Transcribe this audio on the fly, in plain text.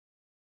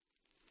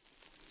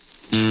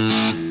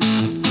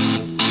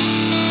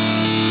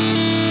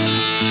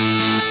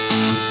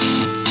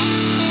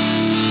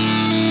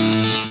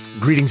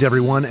Greetings,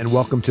 everyone, and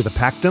welcome to the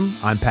Pactum.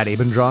 I'm Pat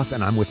Abendroth,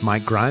 and I'm with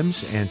Mike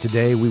Grimes, and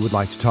today we would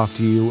like to talk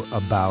to you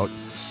about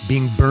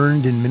being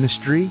burned in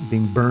ministry,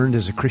 being burned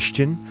as a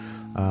Christian,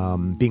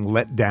 being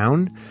let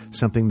down,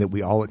 something that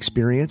we all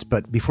experience.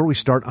 But before we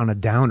start on a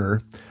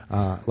downer,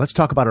 let's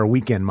talk about our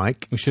weekend,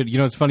 Mike. We should. You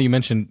know, it's funny you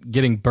mentioned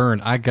getting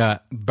burned. I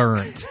got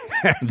burnt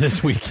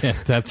this weekend.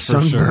 That's for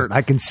Sunburnt. sure.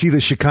 I can see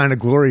the Shekinah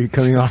glory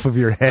coming off of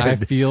your head. I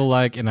feel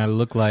like, and I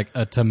look like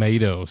a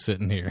tomato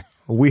sitting here.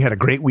 We had a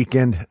great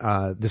weekend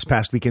this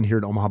past weekend here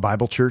at Omaha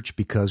Bible Church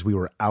because we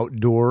were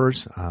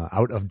outdoors,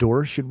 out of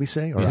doors, should we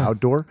say, or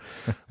outdoor.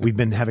 We've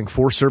been having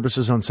 4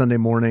 services on Sunday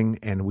morning,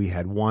 and we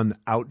had 1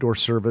 outdoor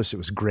service. It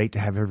was great to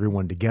have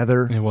everyone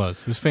together. It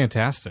was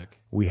fantastic.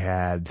 We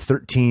had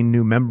 13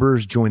 new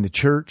members join the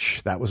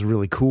church. That was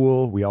really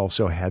cool. We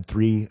also had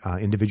 3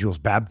 individuals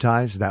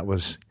baptized. That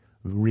was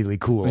really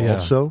cool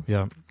also.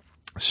 Yeah.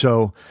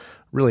 So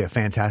really a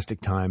fantastic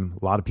time.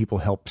 A lot of people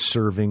helped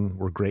serving.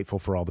 We're grateful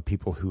for all the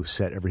people who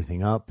set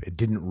everything up. It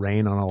didn't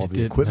rain on all of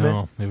the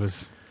equipment. No, it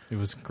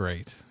was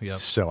great. Yep.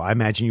 So I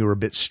imagine you were a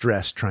bit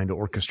stressed trying to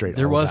orchestrate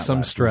There all was that some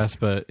last stress, week.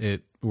 but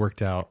it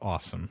worked out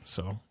awesome.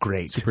 So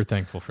Great. Super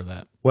thankful for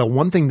that. Well,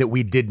 one thing that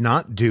we did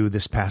not do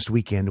this past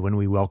weekend when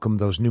we welcomed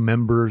those new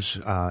members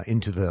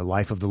into the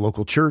life of the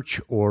local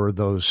church, or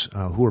those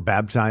who were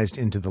baptized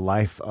into the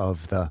life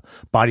of the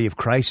body of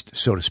Christ,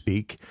 so to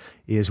speak,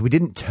 is we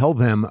didn't tell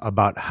them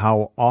about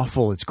how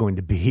awful it's going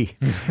to be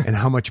and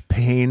how much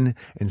pain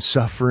and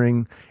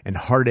suffering and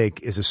heartache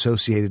is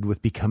associated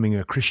with becoming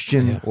a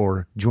Christian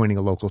or joining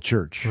a local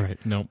church.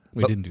 Right. No,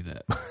 we didn't do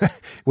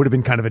that. Would have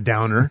been kind of a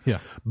downer. Yeah.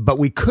 But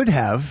we could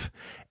have.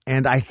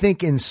 And I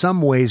think in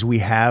some ways we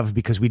have,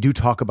 because we do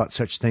talk about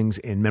such things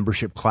in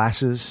membership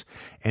classes,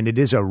 and it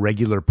is a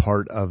regular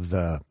part of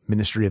the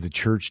ministry of the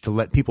church to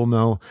let people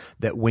know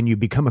that when you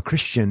become a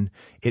Christian,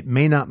 it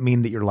may not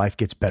mean that your life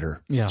gets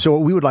better. Yeah. So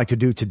what we would like to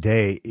do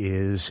today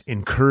is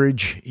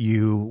encourage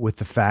you with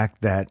the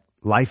fact that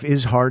life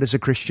is hard as a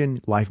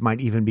Christian. Life might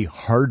even be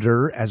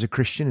harder as a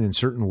Christian in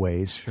certain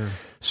ways. Sure.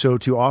 So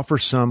to offer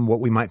some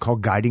what we might call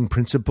guiding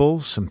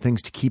principles, some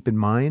things to keep in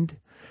mind,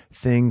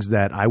 things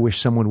that I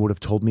wish someone would have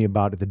told me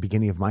about at the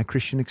beginning of my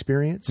Christian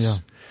experience. Yeah.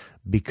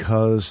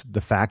 Because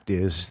the fact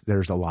is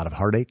there's a lot of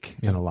heartache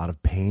and a lot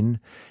of pain.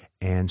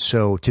 And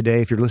so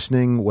today, if you're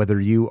listening,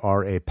 whether you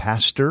are a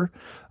pastor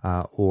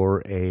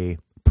or a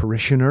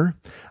parishioner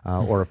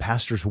or a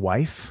pastor's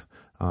wife,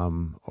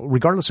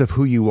 regardless of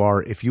who you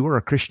are, if you are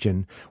a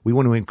Christian, we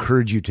want to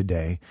encourage you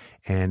today.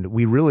 And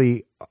we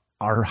really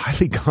are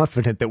highly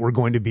confident that we're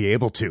going to be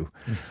able to,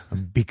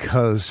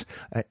 because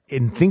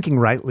in thinking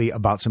rightly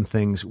about some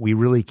things, we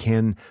really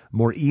can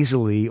more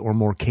easily or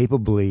more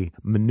capably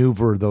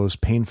maneuver those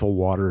painful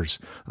waters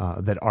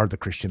that are the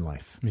Christian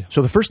life. Yeah.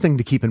 So the first thing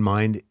to keep in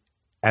mind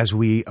as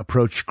we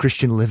approach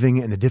Christian living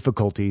and the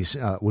difficulties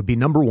would be,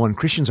 number one,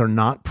 Christians are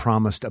not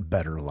promised a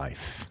better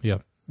life. Yeah.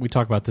 We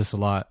talk about this a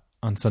lot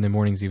on Sunday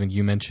mornings. Even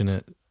you mention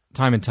it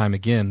time and time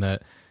again,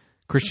 that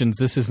Christians,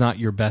 this is not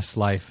your best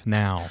life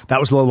now. That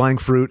was low-lying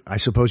fruit. I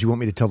suppose you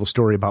want me to tell the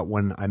story about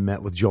when I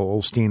met with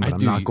Joel Osteen, but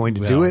I'm not going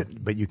to do it.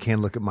 But you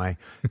can look at my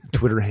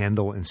Twitter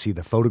handle and see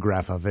the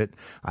photograph of it.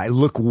 I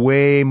look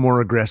way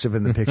more aggressive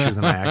in the picture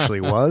than I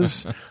actually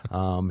was.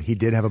 He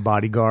did have a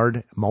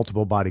bodyguard,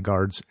 multiple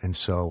bodyguards, and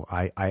so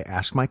I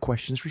ask my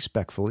questions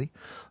respectfully,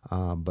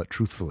 but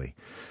truthfully.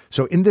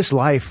 So in this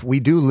life, we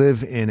do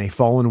live in a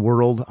fallen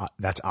world.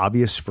 That's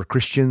obvious for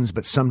Christians,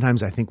 but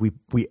sometimes I think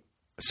we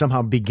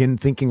somehow begin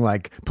thinking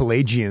like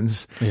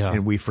Pelagians,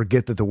 and we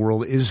forget that the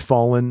world is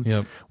fallen.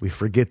 Yep. We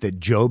forget that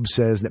Job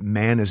says that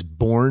man is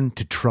born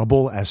to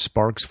trouble as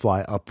sparks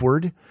fly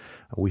upward.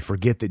 We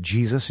forget that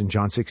Jesus in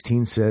John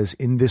 16 says,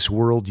 in this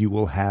world you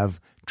will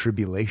have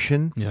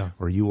tribulation,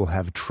 or you will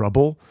have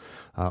trouble.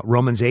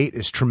 Romans 8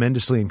 is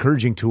tremendously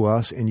encouraging to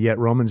us, and yet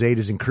Romans 8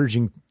 is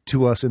encouraging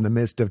to us in the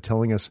midst of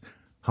telling us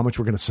how much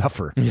we're going to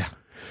suffer. Yeah.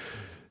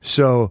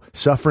 So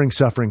suffering,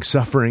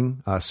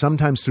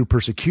 sometimes through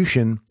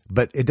persecution,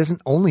 but it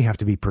doesn't only have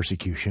to be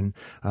persecution.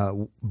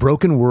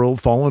 Broken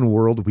world, fallen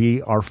world,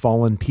 we are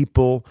fallen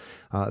people.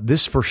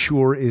 This for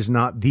sure is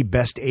not the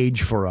best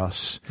age for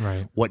us.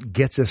 Right. What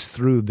gets us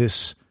through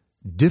this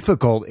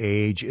difficult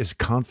age is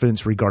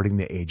confidence regarding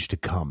the age to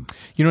come.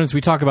 You know, as we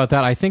talk about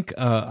that, I think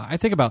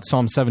about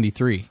Psalm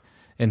 73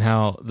 and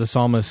how the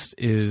psalmist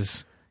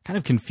is kind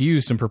of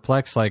confused and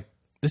perplexed, like,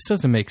 this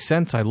doesn't make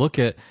sense. I look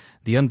at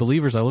the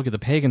unbelievers, I look at the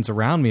pagans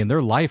around me, and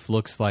their life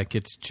looks like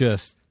it's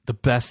just the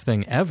best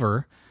thing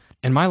ever.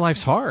 And my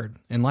life's hard,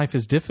 and life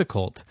is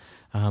difficult.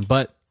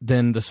 But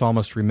then the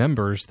psalmist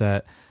remembers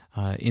that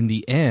in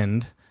the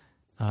end,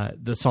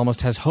 the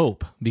psalmist has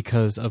hope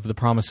because of the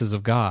promises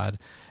of God.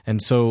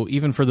 And so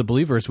even for the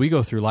believers, we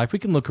go through life, we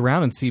can look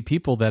around and see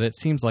people that it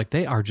seems like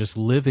they are just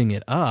living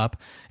it up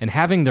and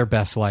having their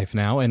best life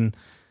now. And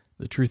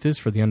the truth is,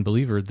 for the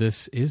unbeliever,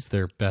 this is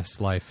their best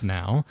life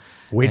now.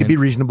 Way to be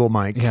reasonable,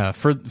 Mike. Yeah,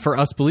 for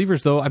us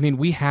believers, though, I mean,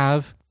 we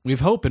have We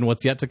have hope in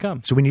what's yet to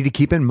come. So we need to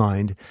keep in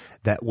mind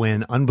that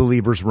when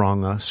unbelievers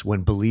wrong us,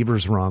 when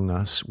believers wrong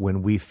us,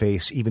 when we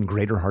face even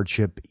greater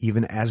hardship,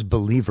 even as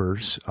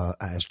believers,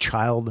 as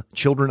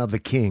children of the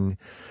King,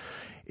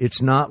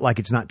 it's not like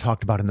it's not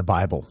talked about in the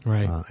Bible.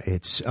 Right.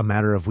 It's a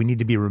matter of we need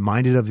to be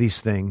reminded of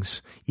these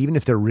things, even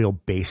if they're real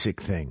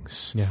basic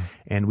things. Yeah.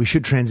 And we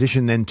should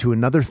transition then to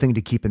another thing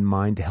to keep in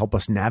mind to help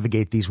us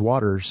navigate these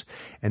waters.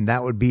 And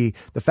that would be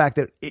the fact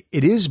that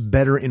it is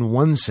better in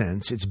one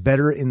sense. It's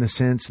better in the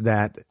sense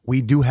that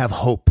we do have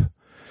hope.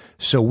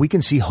 So we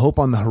can see hope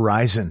on the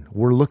horizon.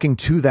 We're looking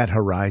to that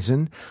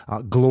horizon.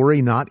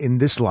 Glory not in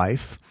this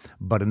life,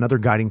 but another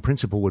guiding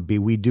principle would be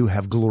we do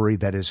have glory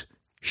that is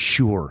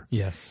sure.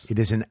 Yes. It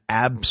is an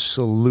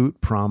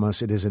absolute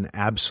promise. It is an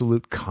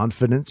absolute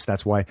confidence.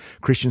 That's why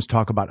Christians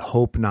talk about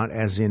hope not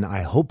as in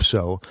I hope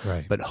so,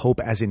 Right. but hope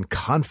as in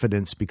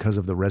confidence because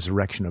of the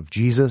resurrection of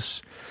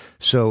Jesus.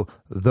 So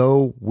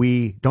though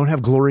we don't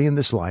have glory in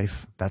this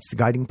life, that's the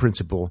guiding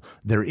principle,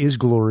 there is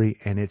glory,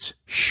 and it's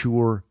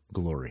sure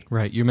glory.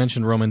 Right. You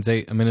mentioned Romans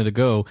 8 a minute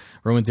ago.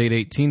 Romans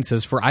 8:18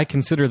 says, "For I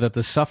consider that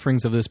the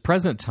sufferings of this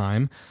present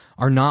time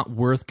are not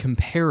worth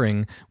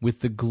comparing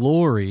with the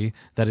glory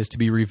that is to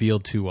be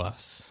revealed to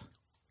us."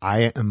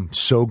 I am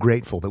so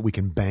grateful that we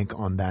can bank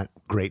on that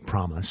great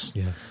promise.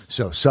 Yes.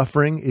 So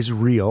suffering is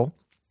real,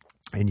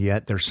 and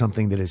yet there's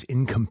something that is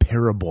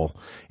incomparable.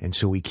 And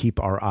so we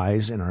keep our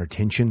eyes and our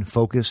attention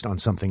focused on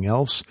something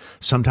else.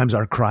 Sometimes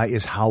our cry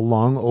is, "How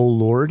long, O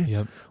Lord?"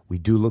 Yep. We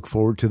do look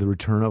forward to the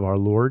return of our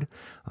Lord.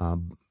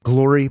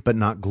 Glory, but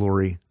not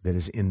glory that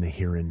is in the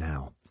here and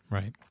now.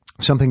 Right.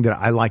 Something that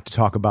I like to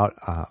talk about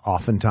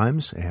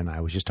oftentimes, and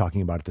I was just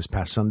talking about it this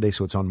past Sunday,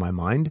 so it's on my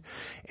mind.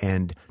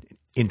 And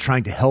in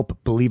trying to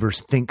help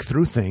believers think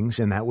through things,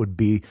 and that would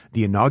be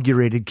the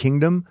inaugurated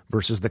kingdom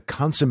versus the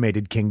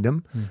consummated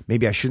kingdom.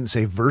 Maybe I shouldn't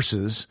say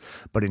versus,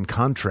 but in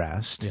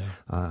contrast.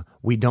 Yeah.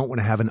 We don't want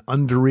to have an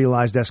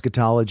under-realized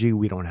eschatology.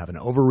 We don't have an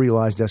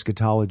over-realized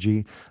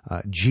eschatology.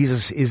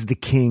 Jesus is the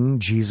King.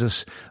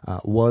 Jesus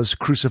was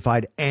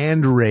crucified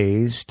and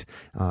raised,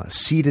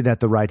 seated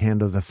at the right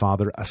hand of the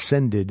Father,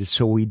 ascended.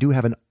 So we do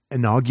have an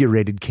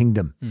inaugurated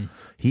kingdom.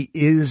 He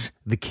is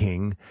the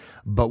King,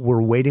 but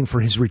we're waiting for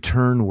his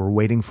return. We're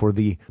waiting for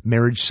the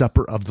marriage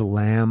supper of the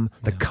Lamb,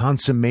 the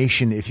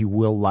consummation, if you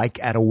will, like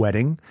at a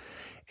wedding.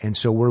 And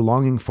so we're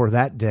longing for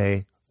that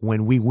day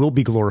when we will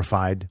be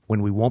glorified,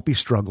 when we won't be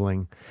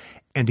struggling,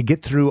 and to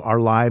get through our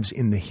lives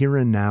in the here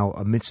and now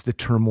amidst the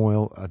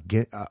turmoil,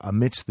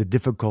 amidst the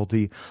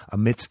difficulty,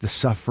 amidst the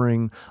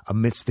suffering,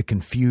 amidst the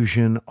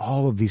confusion,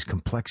 all of these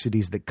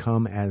complexities that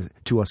come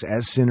to us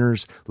as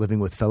sinners, living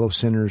with fellow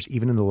sinners,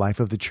 even in the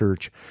life of the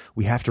church.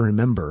 We have to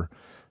remember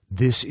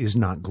this is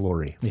not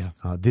glory. Yeah.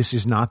 This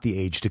is not the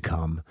age to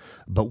come,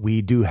 but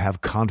we do have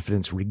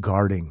confidence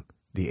regarding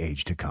the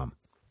age to come.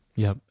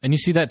 Yep. And you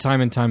see that time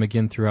and time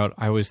again throughout.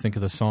 I always think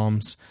of the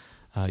Psalms.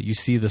 You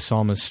see the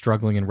psalmist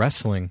struggling and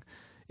wrestling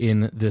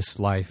in this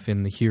life,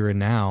 in the here and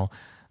now.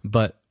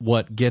 But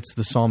what gets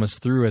the psalmist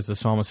through as the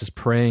psalmist is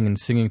praying and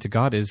singing to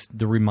God is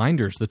the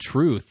reminders, the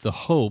truth, the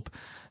hope,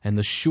 and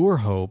the sure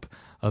hope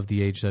of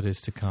the age that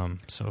is to come.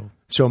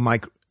 So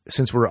Mike,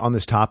 since we're on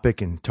this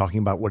topic and talking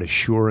about what is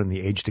sure in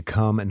the age to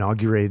come,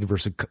 inaugurated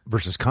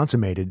versus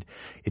consummated,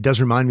 it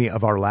does remind me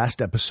of our last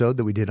episode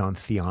that we did on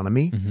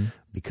theonomy,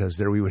 because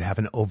there we would have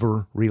an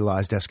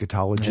over-realized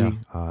eschatology.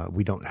 Yeah.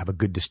 We don't have a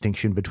good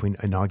distinction between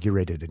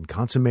inaugurated and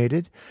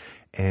consummated.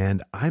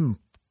 And I'm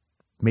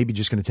maybe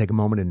just going to take a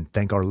moment and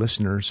thank our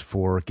listeners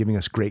for giving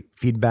us great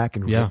feedback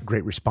and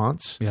great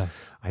response. Yeah.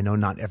 I know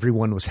not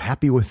everyone was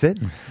happy with it,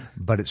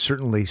 but it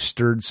certainly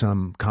stirred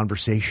some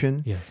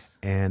conversation. Yes.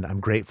 And I'm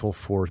grateful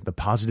for the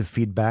positive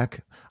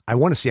feedback. I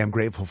want to say I'm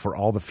grateful for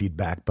all the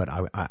feedback, but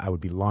I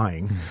would be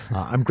lying.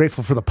 I'm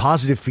grateful for the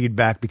positive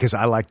feedback because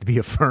I like to be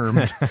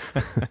affirmed.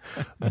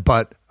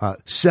 But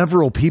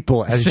several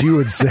people, as you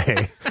would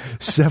say,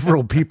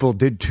 several people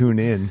did tune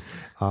in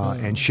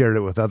and shared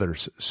it with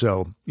others.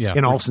 So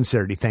in all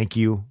sincerity, thank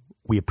you.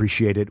 We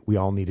appreciate it. We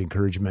all need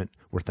encouragement.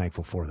 We're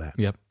thankful for that.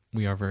 Yep.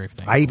 We are very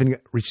thankful. I even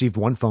received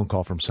one phone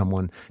call from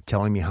someone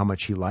telling me how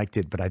much he liked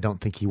it, but I don't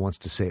think he wants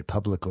to say it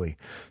publicly.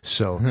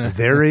 So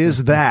there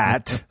is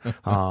that.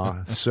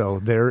 So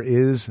there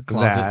is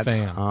Closet that.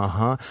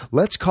 fan.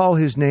 Let's call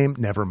his name.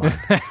 Never mind.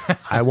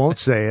 I won't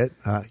say it.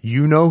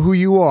 You know who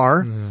you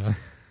are.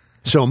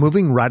 So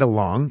moving right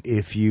along,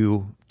 if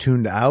you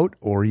tuned out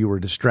or you were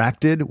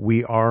distracted,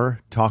 we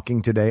are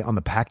talking today on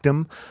the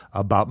Pactum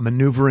about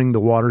maneuvering the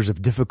waters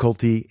of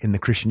difficulty in the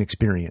Christian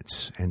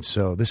experience. And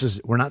so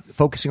we're not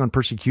focusing on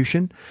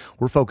persecution.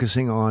 We're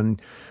focusing on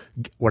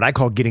what I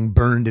call getting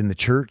burned in the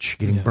church,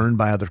 getting burned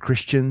by other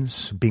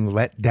Christians, being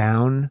let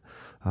down,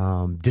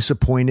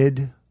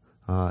 disappointed,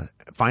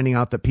 finding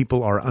out that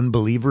people are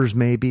unbelievers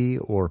maybe,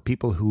 or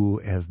people who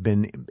have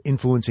been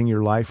influencing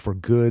your life for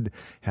good,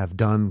 have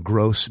done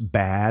gross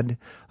bad,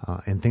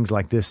 and things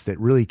like this that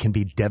really can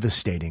be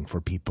devastating for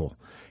people.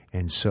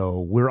 And so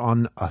we're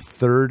on a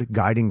third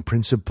guiding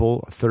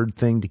principle, a third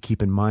thing to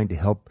keep in mind to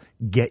help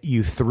get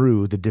you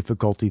through the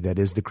difficulty that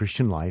is the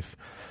Christian life.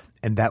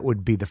 And that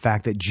would be the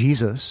fact that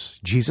Jesus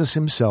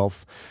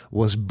himself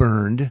was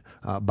burned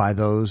by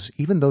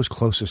even those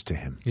closest to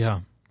him.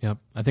 Yeah. Yep.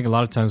 I think a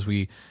lot of times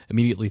we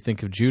immediately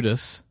think of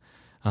Judas,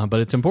 but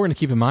it's important to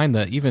keep in mind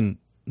that even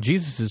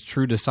Jesus'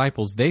 true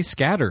disciples, they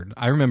scattered.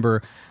 I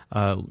remember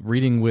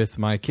reading with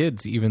my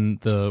kids even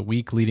the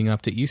week leading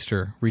up to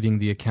Easter, reading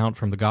the account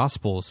from the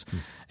Gospels,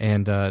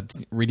 and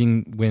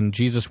reading when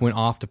Jesus went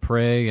off to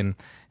pray and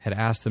had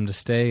asked them to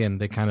stay,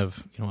 and they kind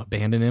of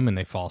abandon him, and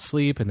they fall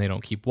asleep, and they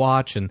don't keep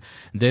watch. And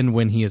then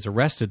when he is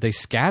arrested, they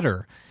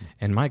scatter.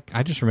 And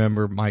I just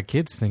remember my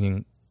kids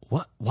thinking,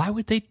 "What? Why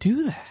would they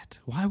do that?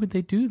 Why would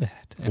they do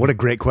that?" And what a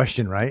great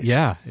question, right?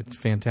 Yeah, it's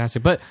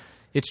fantastic. But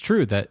it's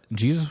true that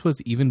Jesus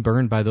was even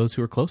burned by those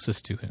who were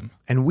closest to him.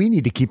 And we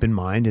need to keep in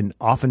mind, and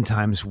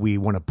oftentimes we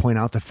want to point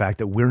out the fact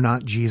that we're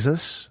not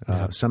Jesus.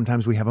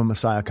 Sometimes we have a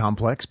Messiah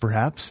complex,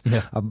 perhaps.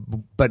 Yeah.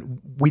 But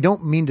we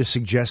don't mean to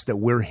suggest that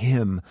we're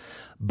him.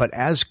 But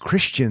as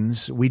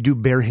Christians, we do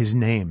bear his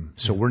name.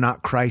 So we're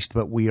not Christ,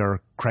 but we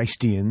are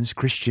Christians.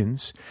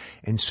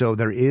 And so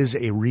there is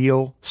a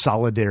real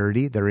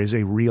solidarity. There is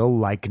a real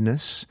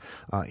likeness.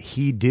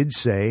 He did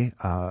say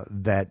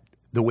that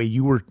the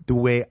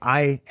way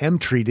I am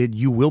treated,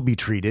 you will be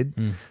treated,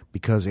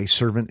 because a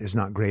servant is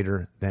not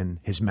greater than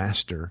his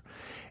master.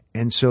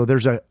 And so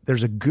there's a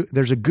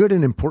good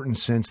and important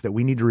sense that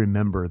we need to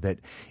remember that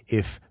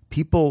if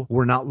people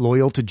were not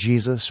loyal to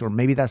Jesus, or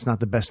maybe that's not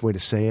the best way to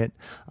say it,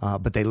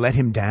 but they let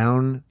him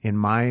down. In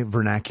my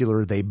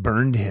vernacular, they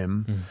burned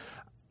him.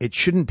 It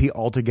shouldn't be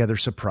altogether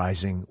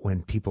surprising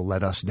when people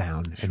let us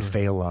down and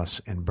fail us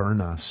and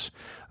burn us,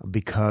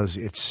 because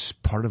it's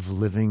part of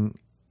living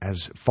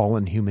as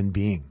fallen human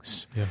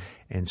beings. Yeah.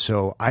 And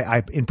so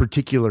I, in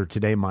particular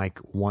today, Mike,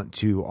 want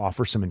to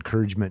offer some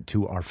encouragement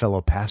to our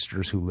fellow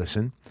pastors who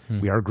listen.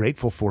 We are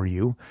grateful for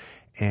you,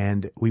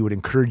 and we would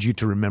encourage you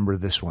to remember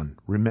this one.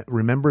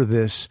 Remember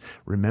this.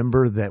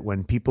 Remember that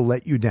when people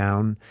let you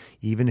down,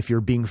 even if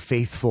you're being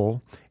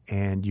faithful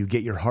and you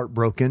get your heart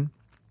broken,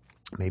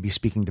 maybe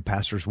speaking to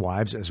pastors'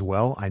 wives as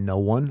well. I know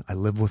one. I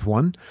live with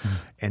one.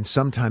 And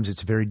sometimes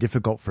it's very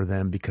difficult for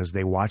them because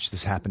they watch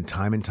this happen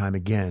time and time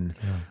again,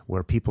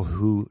 where people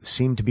who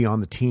seem to be on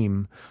the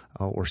team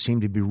or seem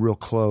to be real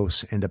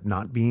close end up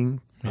not being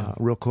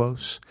real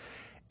close.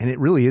 And it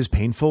really is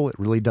painful. It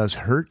really does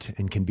hurt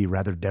and can be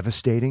rather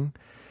devastating.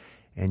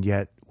 And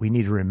yet we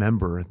need to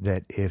remember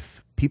that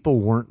if people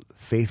weren't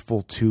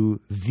faithful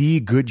to the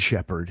good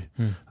shepherd,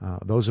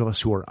 those of us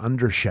who are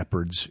under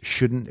shepherds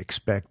shouldn't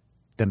expect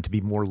them to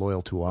be more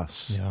loyal to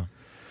us. Yeah.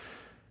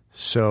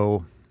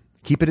 So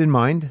keep it in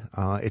mind.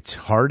 It's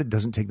hard. It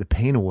doesn't take the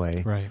pain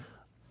away. Right.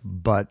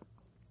 But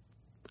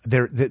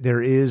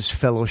there is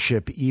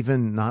fellowship,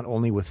 even not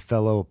only with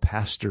fellow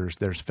pastors,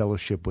 there's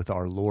fellowship with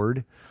our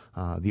Lord,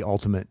 the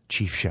ultimate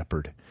chief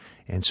shepherd.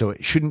 And so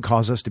it shouldn't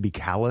cause us to be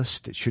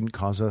calloused. It shouldn't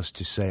cause us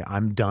to say,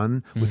 I'm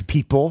done with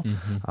people.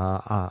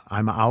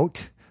 I'm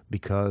out,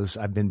 because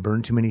I've been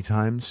burned too many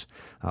times.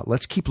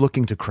 Let's keep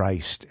looking to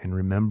Christ and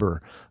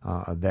remember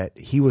that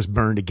he was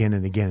burned again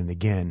and again and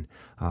again,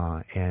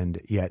 and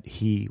yet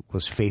he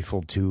was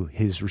faithful to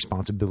his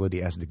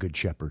responsibility as the good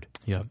shepherd.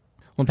 Yeah.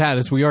 Well, Pat,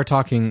 as we are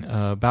talking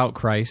about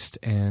Christ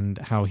and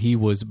how he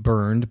was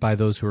burned by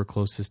those who are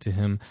closest to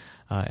him,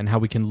 and how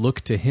we can look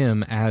to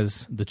him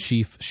as the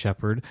chief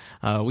shepherd,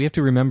 we have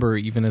to remember,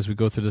 even as we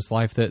go through this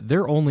life, that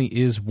there only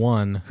is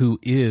one who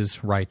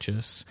is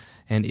righteous,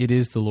 and it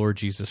is the Lord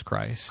Jesus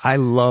Christ. I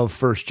love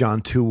 1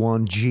 John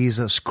 2:1,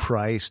 Jesus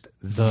Christ,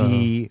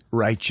 the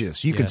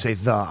righteous. You can say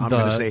the. I'm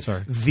going to say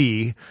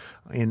the.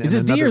 Is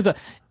it the or the?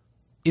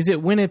 Is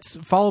it when it's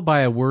followed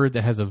by a word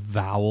that has a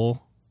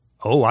vowel?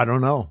 Oh, I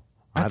don't know.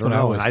 That's I don't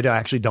know. what I I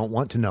actually don't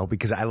want to know,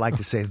 because I like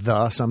to say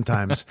the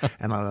sometimes,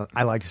 and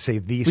I like to say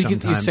the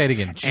sometimes. You say it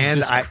again.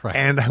 Jesus Christ.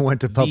 And I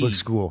went to public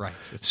school,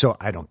 so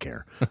I don't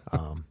care.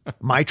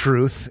 My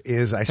truth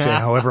is I say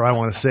however I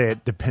want to say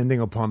it,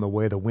 depending upon the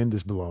way the wind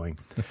is blowing.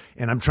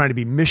 And I'm trying to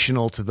be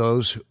missional to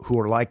those who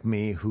are like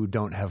me, who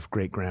don't have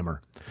great grammar.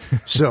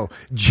 So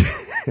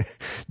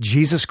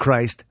Jesus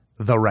Christ,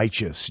 the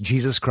righteous.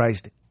 Jesus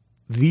Christ,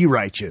 the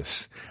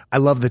righteous. I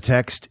love the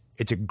text.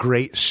 It's a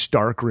great,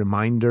 stark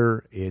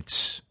reminder.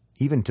 It's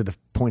even to the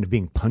point of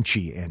being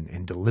punchy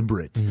and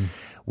deliberate.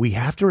 We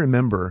have to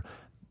remember,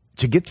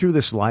 to get through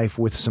this life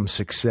with some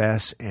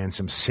success and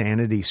some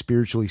sanity,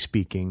 spiritually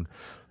speaking,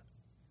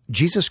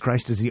 Jesus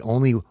Christ is the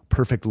only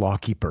perfect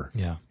lawkeeper.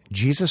 Yeah.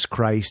 Jesus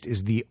Christ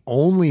is the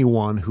only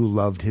one who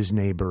loved his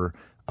neighbor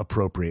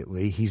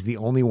appropriately. He's the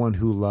only one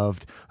who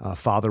loved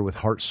Father with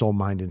heart, soul,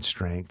 mind, and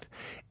strength.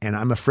 And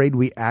I'm afraid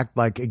we act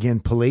like,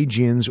 again,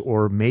 Pelagians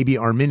or maybe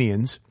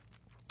Arminians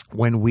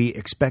when we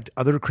expect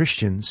other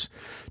Christians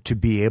to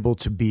be able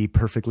to be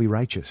perfectly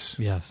righteous.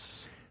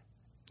 Yes.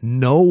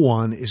 No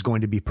one is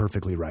going to be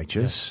perfectly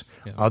righteous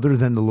other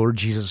than the Lord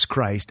Jesus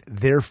Christ.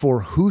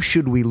 Therefore, who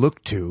should we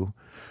look to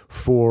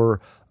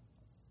for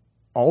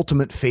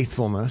ultimate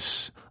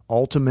faithfulness,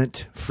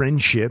 ultimate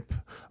friendship,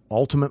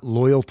 ultimate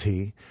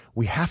loyalty?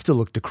 We have to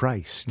look to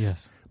Christ.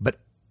 Yes. But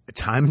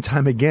time and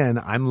time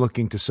again, I'm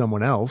looking to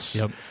someone else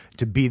Yep.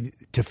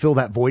 to fill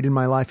that void in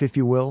my life, if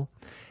you will.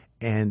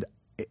 And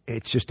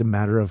it's just a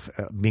matter of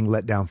being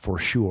let down for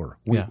sure.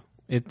 Yeah.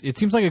 It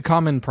seems like a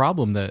common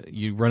problem that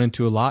you run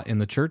into a lot in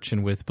the church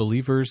and with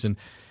believers. And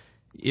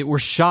we're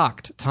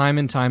shocked time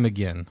and time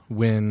again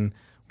when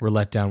we're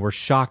let down. We're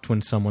shocked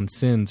when someone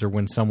sins or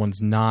when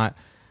someone's not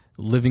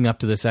living up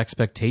to this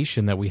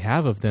expectation that we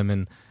have of them.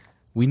 And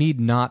we need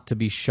not to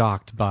be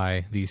shocked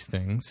by these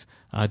things.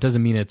 It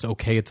doesn't mean it's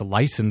okay. It's a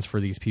license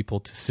for these people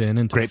to sin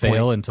and to Great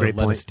fail point. and to Great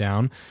let point. us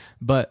down.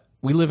 But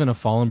we live in a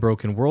fallen,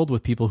 broken world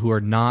with people who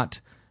are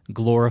not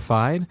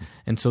glorified.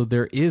 And so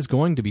there is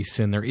going to be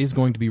sin. There is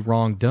going to be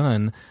wrong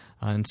done.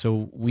 And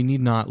so we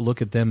need not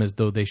look at them as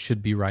though they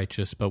should be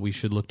righteous, but we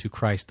should look to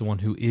Christ, the one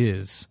who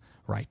is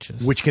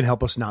righteous. Which can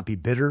help us not be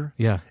bitter.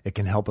 Yeah. It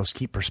can help us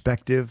keep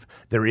perspective.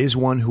 There is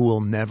one who will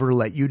never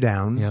let you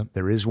down. Yep.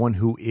 There is one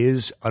who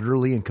is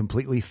utterly and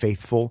completely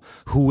faithful,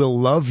 who will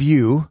love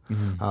you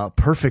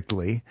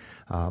perfectly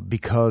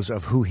because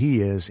of who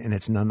he is, and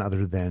it's none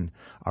other than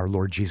our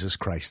Lord Jesus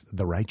Christ,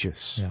 the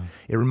righteous. Yeah.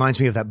 It reminds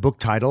me of that book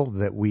title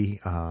that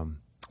we have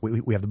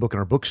the book in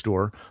our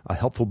bookstore, a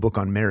helpful book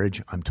on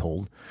marriage, I'm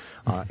told.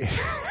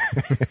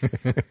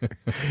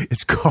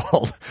 It's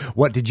called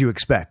What Did You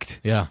Expect?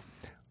 Yeah.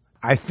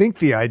 I think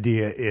the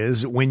idea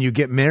is when you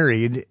get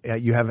married,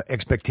 you have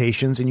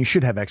expectations, and you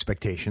should have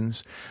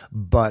expectations.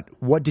 But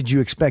what did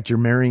you expect? You're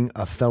marrying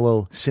a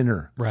fellow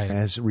sinner, Right.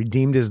 as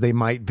redeemed as they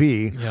might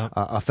be, Yeah.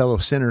 a fellow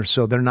sinner.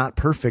 So they're not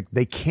perfect.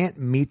 They can't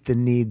meet the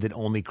need that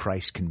only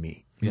Christ can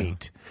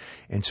meet.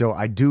 And so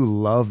I do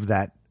love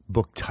that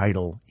book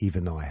title,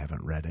 even though I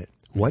haven't read it.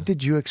 What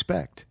did you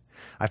expect?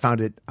 I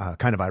found it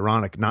kind of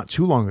ironic. Not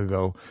too long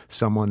ago,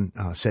 someone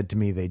said to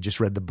me they just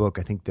read the book.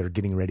 I think they're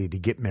getting ready to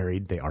get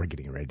married. They are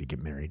getting ready to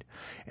get married.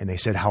 And they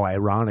said how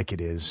ironic it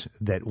is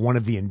that one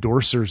of the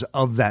endorsers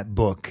of that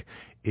book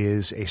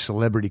is a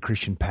celebrity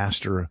Christian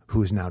pastor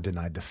who is now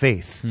denied the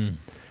faith.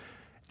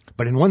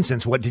 But in one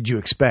sense, what did you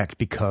expect?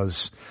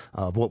 Because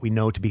of what we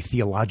know to be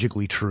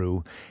theologically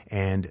true.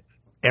 And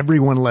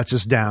everyone lets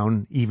us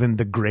down, even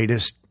the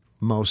greatest,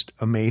 most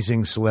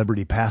amazing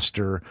celebrity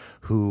pastor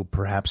who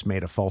perhaps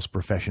made a false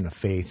profession of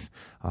faith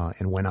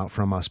and went out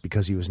from us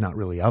because he was not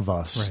really of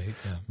us. Right,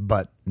 yeah.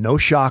 But no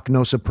shock,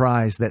 no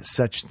surprise that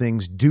such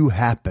things do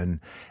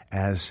happen,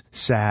 as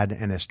sad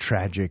and as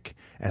tragic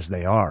as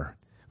they are.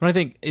 But I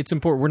think it's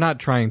important. We're not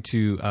trying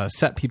to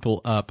set people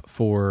up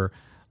for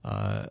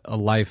a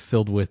life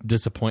filled with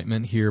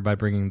disappointment here by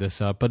bringing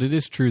this up. But it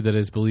is true that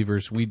as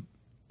believers,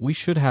 we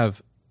should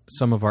have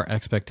some of our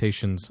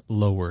expectations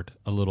lowered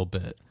a little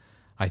bit,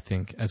 I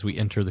think, as we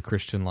enter the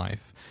Christian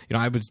life. You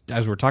know,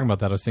 as we were talking about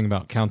that, I was thinking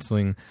about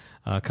counseling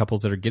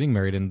couples that are getting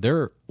married, and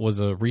there was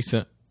a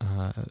recent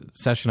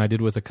session I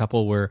did with a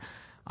couple where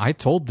I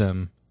told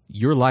them,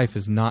 your life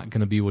is not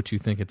going to be what you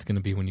think it's going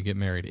to be when you get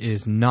married. It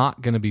is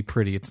not going to be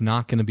pretty. It's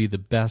not going to be the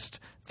best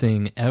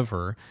thing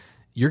ever.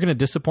 You're going to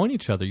disappoint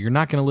each other. You're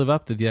not going to live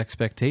up to the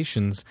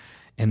expectations.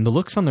 And the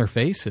looks on their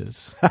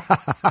faces,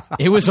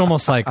 it was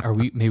almost like,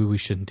 maybe we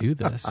shouldn't do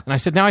this. And I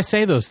said, now I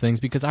say those things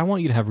because I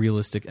want you to have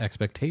realistic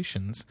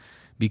expectations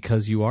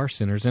because you are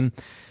sinners. And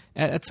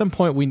at some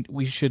point,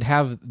 we should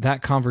have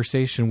that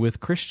conversation with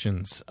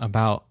Christians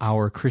about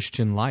our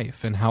Christian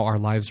life and how our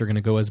lives are going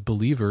to go as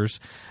believers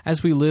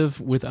as we live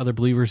with other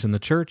believers in the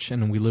church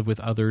and we live with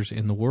others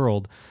in the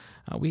world.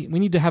 We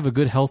need to have a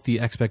good, healthy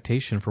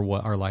expectation for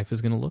what our life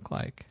is going to look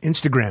like.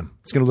 Instagram.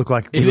 It's going to look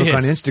like we look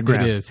on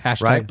Instagram. It is.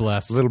 Hashtag right?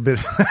 blessed. A little bit,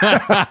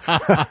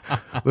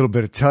 a little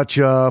bit of touch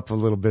up, a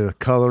little bit of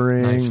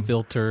coloring. Nice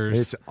filters.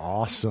 It's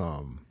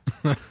awesome.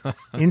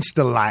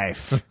 Insta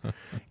life,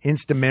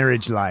 Insta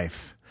marriage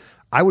life.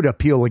 I would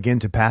appeal again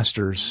to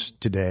pastors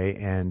today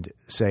and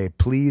say,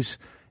 please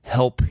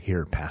help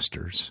here,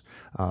 pastors.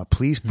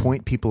 Please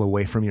point people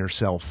away from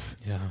yourself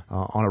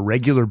on a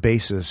regular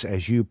basis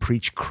as you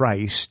preach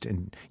Christ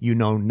and you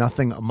know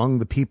nothing among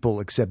the people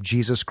except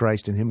Jesus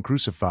Christ and Him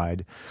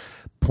crucified.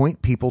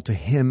 Point people to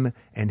Him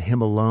and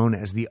Him alone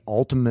as the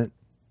ultimate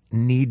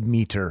need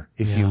meter,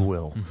 if you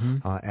will,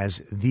 as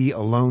the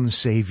alone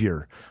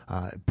Savior.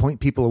 Point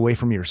people away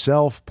from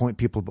yourself, point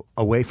people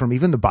away from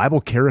even the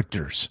Bible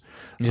characters,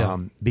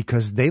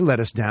 because they let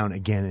us down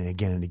again and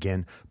again and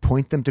again.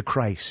 Point them to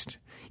Christ.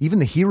 Even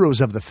the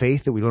heroes of the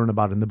faith that we learn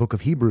about in the book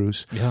of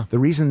Hebrews, the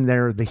reason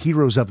they're the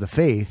heroes of the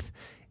faith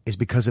is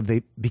because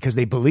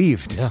they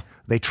believed,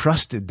 they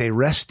trusted, they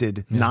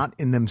rested not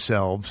in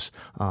themselves,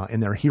 in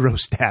their hero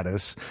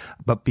status,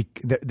 but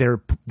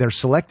they're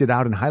selected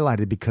out and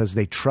highlighted because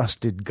they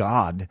trusted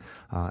God.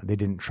 They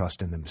didn't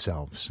trust in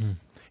themselves.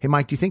 Hey,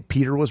 Mike, do you think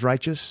Peter was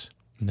righteous?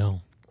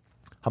 No.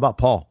 How about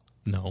Paul?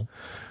 No.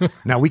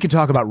 Now we can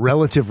talk about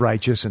relative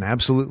righteous and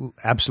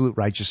absolute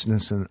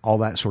righteousness and all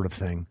that sort of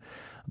thing.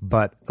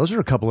 But those are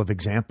a couple of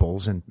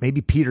examples, and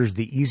maybe Peter's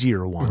the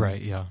easier one.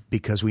 Right, yeah.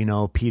 Because we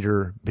know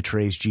Peter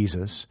betrays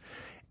Jesus.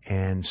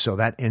 And so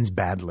that ends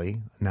badly.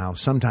 Now,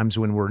 sometimes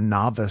when we're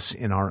novice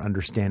in our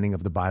understanding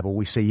of the Bible,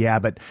 we say, yeah,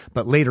 but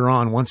later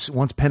on, once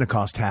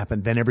Pentecost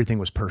happened, then everything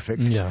was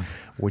perfect,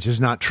 which is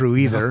not true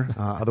either.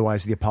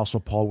 Otherwise, the Apostle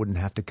Paul wouldn't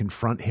have to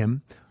confront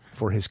him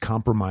for his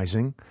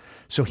compromising.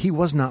 So he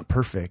was not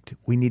perfect.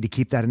 We need to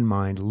keep that in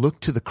mind. Look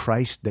to the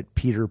Christ that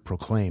Peter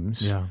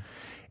proclaims. Yeah.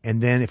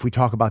 And then if we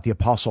talk about the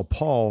Apostle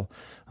Paul,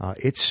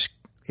 it's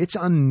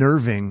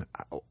unnerving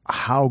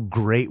how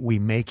great we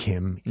make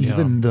him,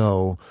 even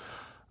though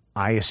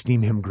I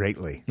esteem him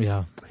greatly.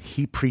 Yeah.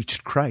 He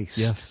preached Christ.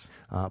 Yes.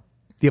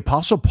 The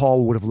Apostle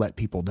Paul would have let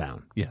people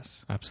down.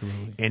 Yes,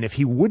 absolutely. And if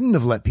he wouldn't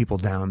have let people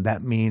down,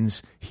 that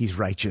means he's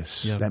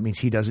righteous. Yep. That means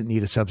he doesn't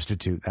need a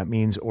substitute. That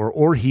means,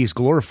 or he's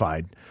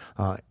glorified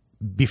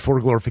before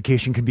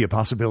glorification can be a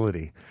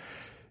possibility.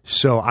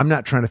 So I'm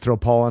not trying to throw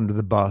Paul under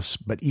the bus,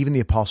 but even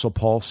the Apostle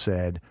Paul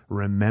said,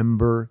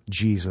 remember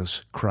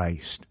Jesus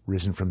Christ,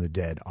 risen from the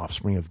dead,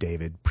 offspring of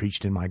David,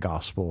 preached in my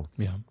gospel.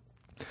 Yeah.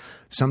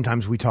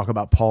 Sometimes we talk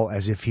about Paul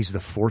as if he's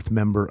the fourth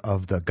member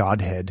of the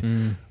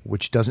Godhead,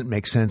 which doesn't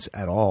make sense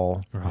at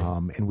all.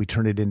 Right. And we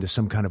turn it into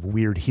some kind of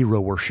weird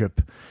hero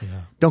worship.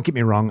 Yeah. Don't get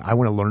me wrong. I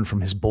want to learn from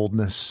his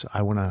boldness.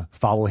 I want to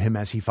follow him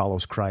as he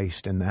follows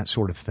Christ and that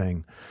sort of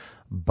thing.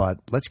 But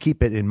let's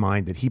keep it in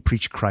mind that he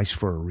preached Christ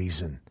for a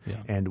reason. Yeah.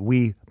 And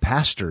we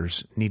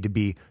pastors need to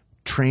be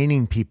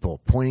training people,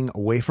 pointing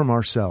away from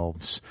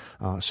ourselves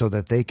so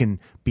that they can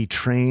be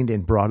trained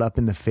and brought up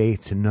in the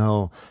faith to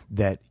know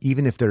that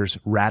even if there's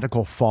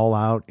radical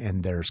fallout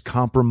and there's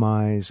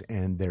compromise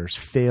and there's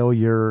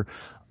failure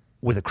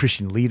with a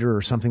Christian leader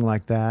or something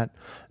like that,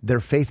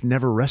 their faith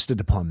never rested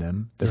upon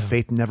them. Their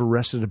faith never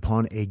rested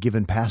upon a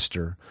given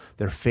pastor.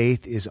 Their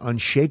faith is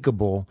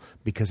unshakable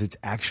because it's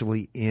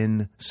actually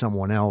in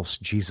someone else,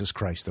 Jesus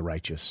Christ the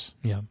righteous.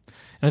 Yeah. And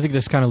I think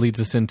this kind of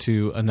leads us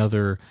into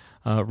another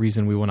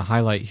reason we want to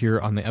highlight here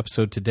on the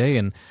episode today,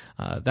 and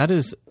that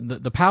is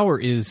the power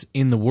is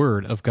in the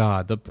Word of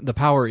God. The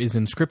power is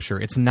in Scripture.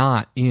 It's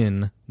not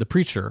in the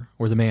preacher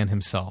or the man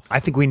himself. I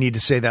think we need to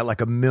say that like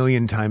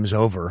 1,000,000 times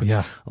over.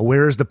 Yeah.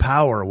 Where is the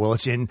power? Well,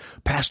 it's in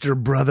Pastor,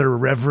 Brother,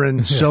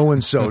 Reverend,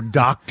 so-and-so,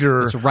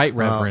 Doctor. It's Right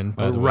Reverend,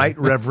 by the way. Right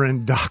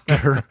Reverend,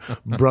 Doctor,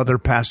 Brother,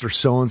 Pastor,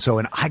 so-and-so,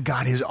 and I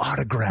got his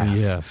autograph.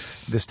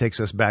 Yes. This takes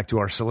us back to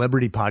our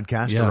celebrity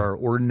podcast or our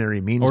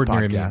Ordinary Means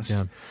podcast.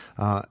 Means,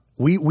 yeah.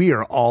 We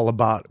are all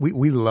about,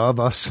 we love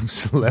us some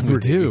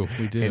celebrity.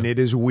 We do. And it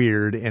is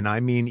weird. And I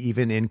mean,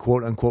 even in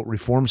quote unquote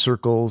reform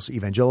circles,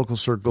 evangelical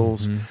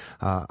circles,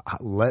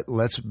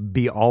 let's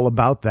be all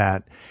about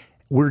that.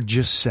 We're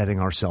just setting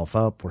ourselves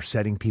up. We're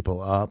setting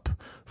people up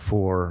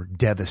for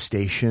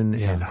devastation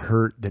and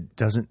hurt that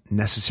doesn't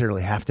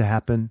necessarily have to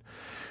happen.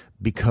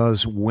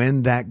 Because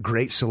when that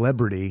great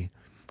celebrity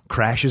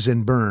crashes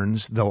and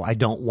burns, though I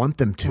don't want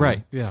them to.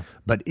 Right, yeah.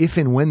 But if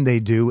and when they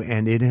do,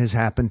 and it has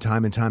happened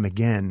time and time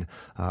again,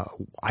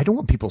 I don't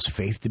want people's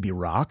faith to be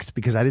rocked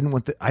because I didn't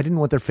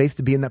want their faith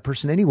to be in that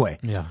person anyway.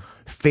 Yeah.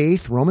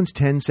 Faith, Romans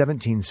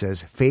 10:17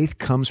 says, faith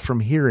comes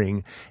from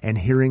hearing, and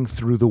hearing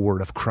through the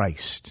word of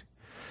Christ.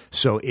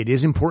 So it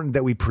is important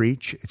that we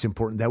preach. It's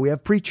important that we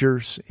have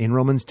preachers. In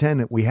Romans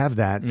 10, we have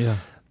that. Yeah.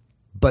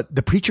 But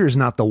the preacher is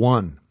not the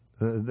one.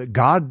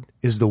 God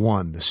is the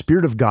one. The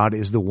Spirit of God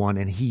is the one,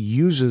 and he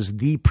uses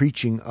the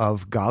preaching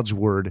of God's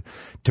word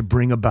to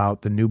bring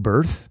about the new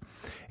birth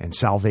and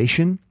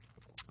salvation.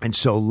 And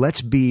so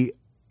let's be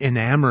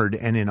enamored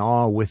and in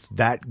awe with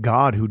that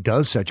God who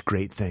does such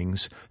great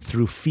things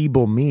through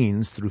feeble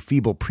means, through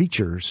feeble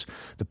preachers.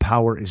 The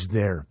power is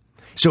there.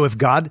 So if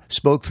God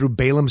spoke through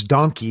Balaam's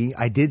donkey,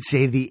 I did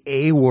say the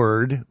A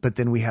word, but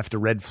then we have to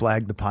red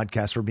flag the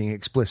podcast for being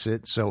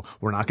explicit. So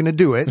we're not going to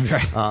do it.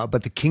 Right.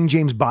 But the King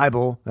James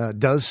Bible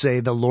does say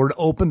the Lord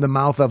opened the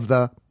mouth of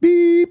the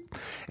beep.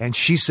 And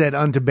she said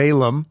unto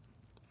Balaam,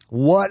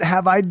 what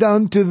have I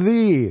done to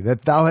thee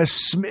that thou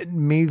hast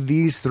smitten me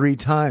these 3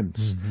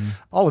 times? Mm-hmm.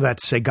 All of that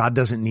to say God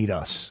doesn't need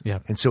us.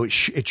 Yep. And so it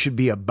should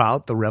be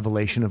about the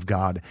revelation of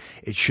God.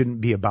 It shouldn't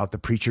be about the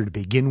preacher to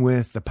begin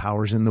with. The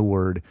power's in the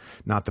word,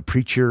 not the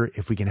preacher.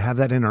 If we can have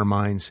that in our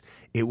minds,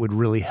 it would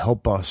really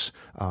help us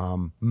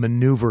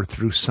maneuver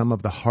through some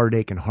of the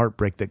heartache and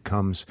heartbreak that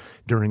comes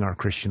during our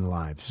Christian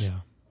lives. Yeah.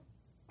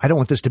 I don't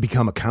want this to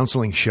become a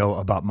counseling show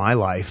about my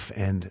life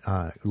and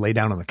lay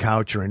down on the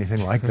couch or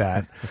anything like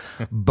that.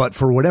 But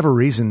for whatever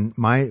reason,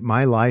 my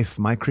life,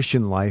 my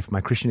Christian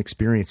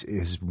experience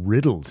is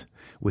riddled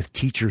with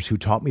teachers who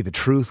taught me the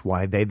truth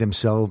while they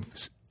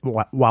themselves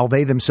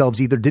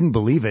either didn't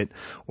believe it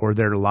or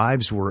their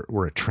lives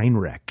were a train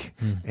wreck.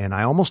 And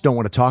I almost don't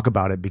want to talk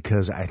about it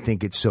because I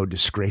think it's so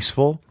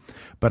disgraceful.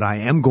 But I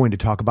am going to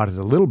talk about it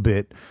a little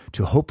bit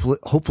to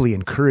hopefully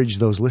encourage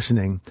those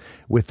listening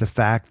with the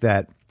fact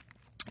that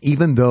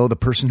even though the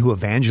person who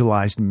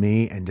evangelized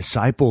me and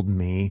discipled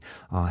me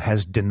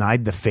has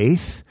denied the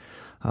faith,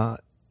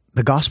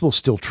 the gospel's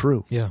still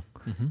true. Yeah.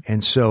 Mm-hmm.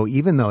 And so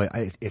even though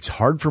it's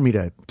hard for me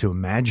to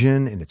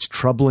imagine and it's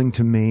troubling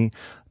to me,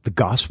 the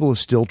gospel is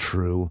still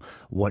true.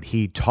 What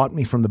he taught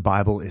me from the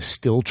Bible is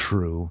still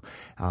true.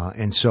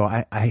 And so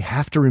I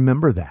have to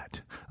remember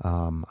that.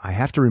 I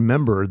have to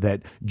remember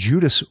that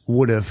Judas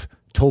would have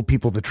told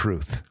people the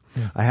truth.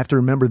 Yeah. I have to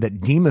remember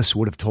that Demas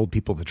would have told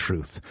people the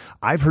truth.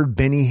 I've heard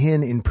Benny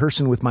Hinn in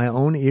person with my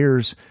own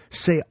ears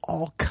say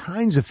all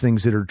kinds of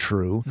things that are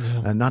true,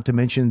 not to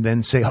mention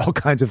then say all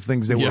kinds of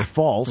things that were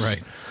false.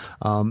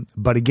 Right.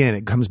 But again,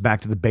 it comes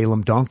back to the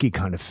Balaam donkey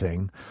kind of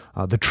thing.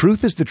 The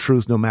truth is the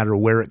truth no matter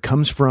where it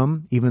comes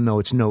from, even though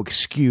it's no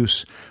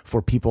excuse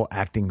for people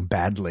acting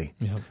badly.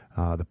 Yep.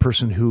 The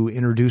person who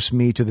introduced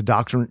me to the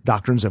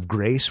doctrines of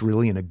grace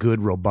really in a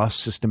good, robust,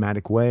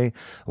 systematic way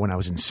when I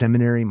was in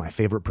seminary, my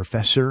favorite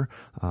professor,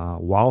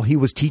 while he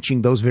was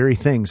teaching those very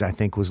things, I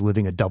think was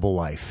living a double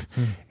life.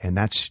 And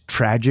that's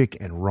tragic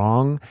and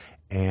wrong,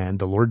 and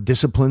the Lord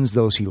disciplines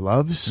those he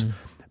loves.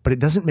 But it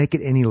doesn't make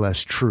it any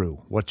less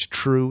true. What's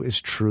true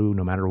is true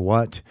no matter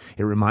what.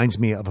 It reminds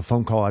me of a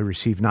phone call I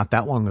received not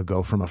that long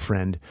ago from a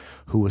friend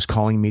who was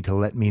calling me to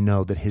let me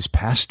know that his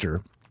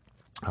pastor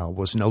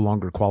was no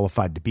longer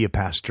qualified to be a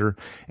pastor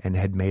and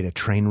had made a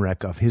train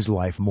wreck of his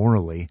life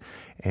morally.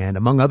 And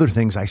among other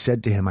things, I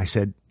said to him,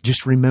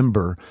 just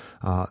remember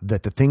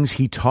that the things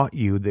he taught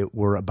you that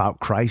were about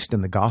Christ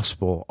and the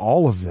gospel,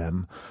 all of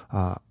them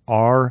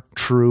are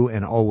true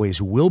and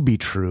always will be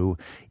true,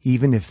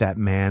 even if that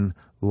man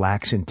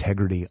lacks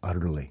integrity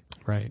utterly.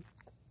 Right.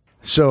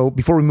 So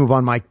before we move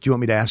on, Mike, do you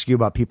want me to ask you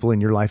about people in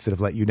your life that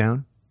have let you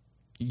down?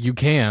 You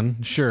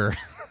can, sure.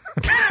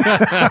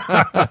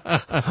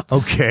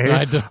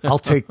 Okay, I'll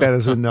take that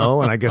as a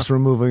no, and I guess we're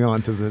moving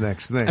on to the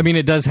next thing. I mean,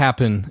 it does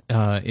happen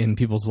in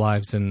people's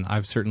lives, and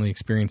I've certainly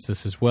experienced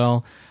this as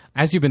well.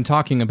 As you've been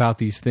talking about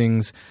these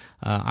things,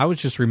 I was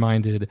just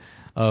reminded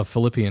of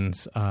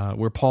Philippians,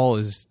 where Paul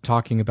is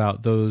talking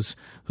about those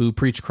who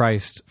preach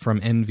Christ from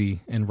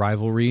envy and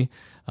rivalry.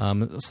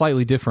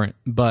 Slightly different,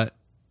 but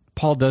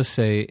Paul does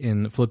say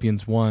in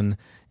Philippians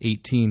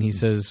 1:18, he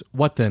says,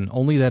 "What then?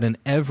 Only that in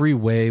every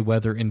way,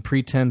 whether in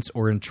pretense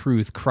or in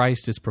truth,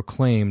 Christ is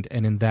proclaimed,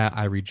 and in that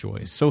I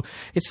rejoice." So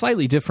it's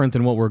slightly different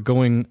than what we're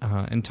going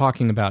and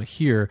talking about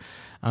here,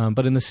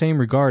 but in the same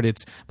regard,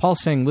 it's Paul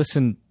saying,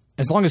 listen,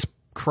 as long as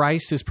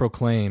Christ is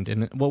proclaimed,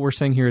 and what we're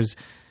saying here is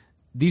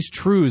these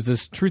truths,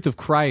 this truth of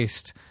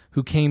Christ,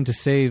 who came to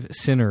save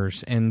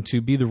sinners and to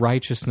be the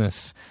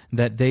righteousness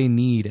that they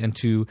need and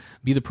to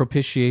be the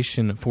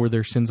propitiation for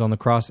their sins on the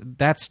cross.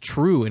 That's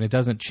true, and it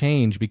doesn't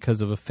change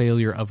because of a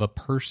failure of a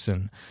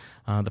person.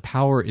 The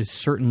power is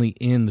certainly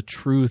in the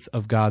truth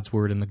of God's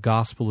word and the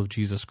gospel of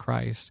Jesus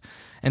Christ.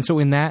 And so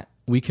in that,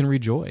 we can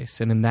rejoice,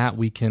 and in that,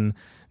 we can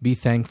be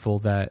thankful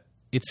that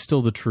it's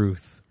still the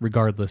truth,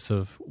 regardless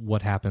of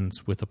what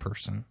happens with a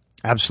person.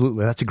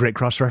 Absolutely. That's a great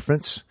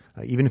cross-reference.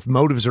 Even if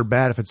motives are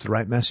bad, if it's the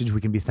right message, we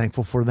can be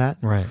thankful for that.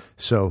 Right.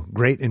 So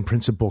great in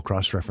principle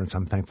cross-reference.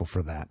 I'm thankful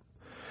for that.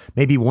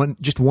 Maybe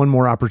just one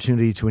more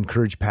opportunity to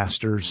encourage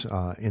pastors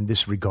in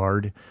this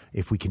regard,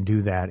 if we can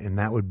do that, and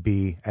that would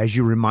be, as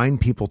you remind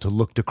people to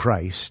look to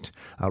Christ,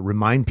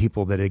 remind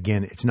people that,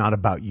 again, it's not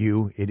about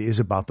you, it is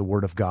about the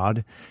Word of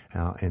God,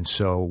 and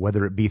so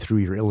whether it be through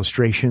your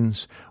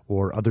illustrations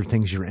or other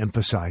things you're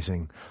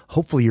emphasizing,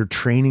 hopefully you're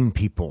training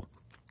people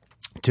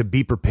to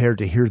be prepared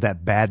to hear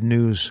that bad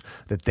news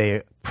that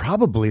they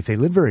probably, if they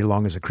live very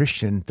long as a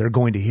Christian, they're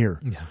going to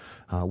hear. Yeah.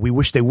 We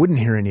wish they wouldn't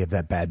hear any of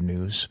that bad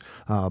news,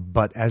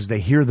 but as they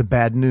hear the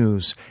bad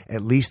news,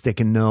 at least they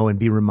can know and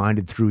be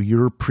reminded through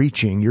your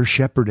preaching, your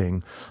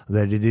shepherding,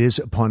 that it is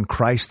upon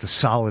Christ, the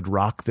solid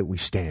rock, that we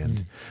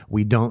stand.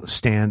 We don't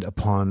stand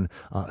upon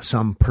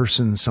some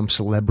person, some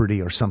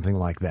celebrity, or something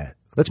like that.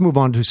 Let's move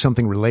on to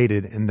something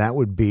related, and that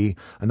would be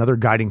another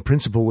guiding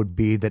principle would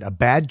be that a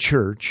bad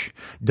church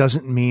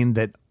doesn't mean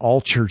that all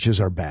churches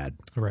are bad.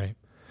 Right.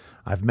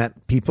 I've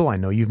met people, I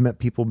know you've met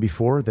people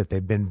before, that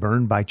they've been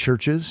burned by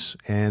churches,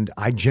 and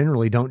I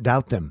generally don't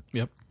doubt them.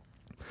 Yep.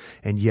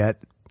 And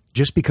yet,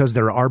 just because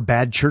there are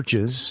bad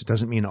churches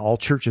doesn't mean all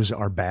churches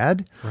are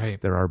bad. Right.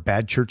 There are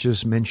bad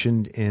churches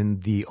mentioned in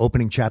the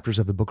opening chapters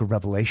of the book of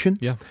Revelation,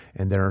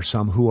 and there are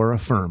some who are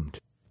affirmed.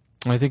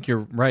 I think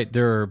you're right.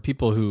 There are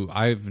people who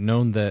I've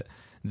known that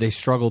they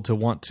struggle to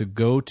want to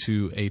go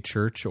to a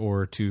church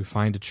or to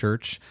find a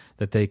church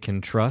that they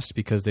can trust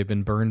because they've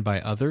been burned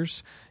by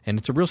others, and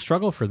it's a real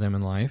struggle for them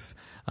in life.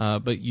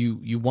 But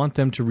you want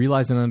them to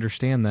realize and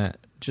understand that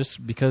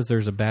just because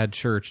there's a bad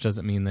church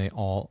doesn't mean they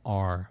all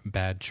are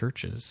bad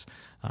churches.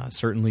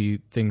 Certainly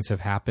things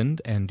have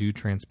happened and do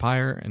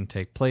transpire and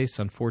take place,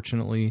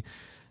 unfortunately,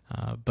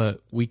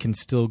 but we can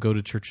still go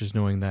to churches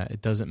knowing that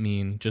it doesn't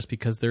mean just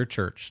because they're a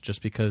church,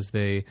 just because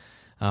they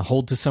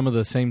hold to some of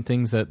the same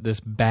things that this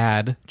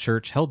bad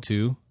church held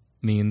to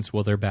means,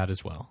 well, they're bad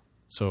as well.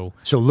 So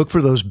look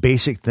for those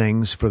basic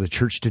things for the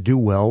church to do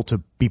well, to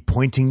be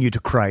pointing you to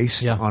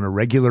Christ on a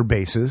regular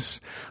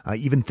basis,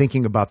 even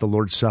thinking about the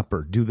Lord's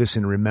Supper. Do this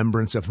in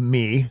remembrance of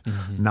me,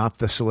 not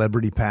the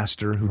celebrity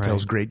pastor who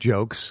tells great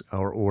jokes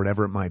or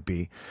whatever it might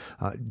be.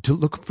 To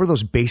look for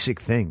those basic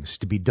things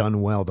to be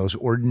done well, those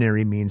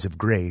ordinary means of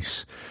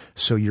grace,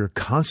 so you're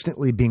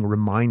constantly being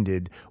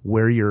reminded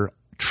where you're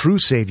true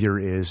Savior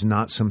is,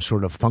 not some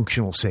sort of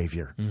functional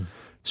Savior.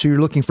 So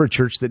you're looking for a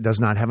church that does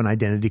not have an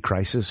identity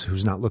crisis,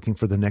 who's not looking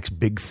for the next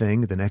big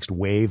thing, the next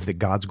wave that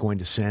God's going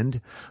to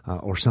send,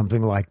 or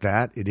something like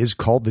that. It is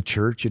called the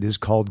church. It is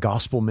called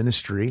gospel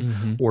ministry,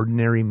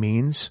 ordinary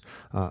means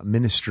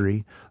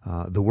ministry,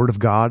 the Word of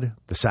God,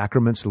 the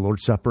sacraments, the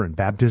Lord's Supper, and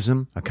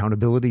baptism,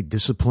 accountability,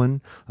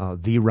 discipline,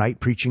 the right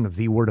preaching of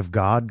the Word of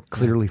God,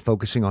 clearly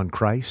focusing on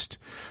Christ.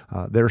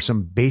 There are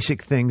some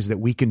basic things that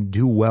we can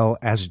do well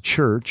as a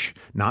church,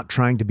 not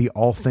trying to be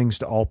all things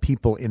to all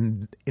people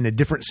in a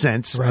different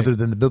sense, other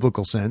than the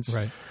biblical sense.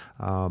 Right.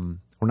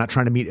 We're not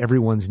trying to meet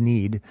everyone's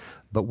need,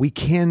 but we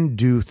can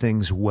do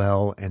things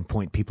well and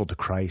point people to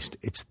Christ.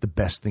 It's the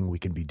best thing we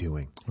can be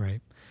doing.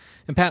 Right.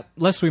 And Pat,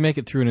 lest we make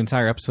it through an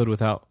entire episode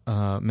without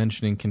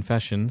mentioning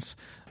confessions.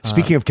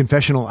 Speaking of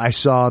confessional, I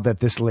saw that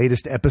this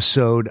latest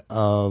episode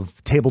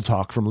of Table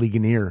Talk from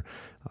Ligonier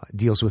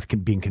deals with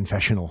being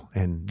confessional,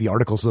 and the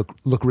articles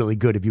look really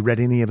good. Have you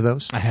read any of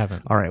those? I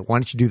haven't. All right. Why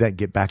don't you do that and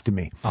get back to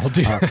me? I'll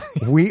do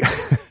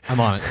that. I'm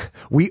on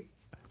it.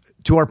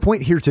 To our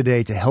point here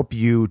today, to help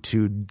you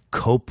to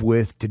cope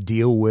with, to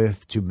deal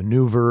with, to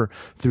maneuver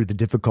through the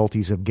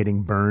difficulties of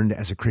getting burned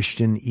as a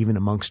Christian, even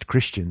amongst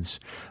Christians,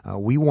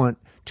 we want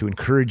to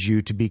encourage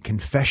you to be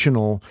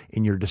confessional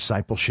in your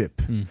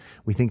discipleship.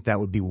 We think that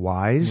would be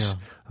wise.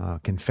 Yeah.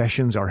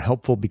 Confessions are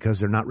helpful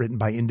because they're not written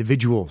by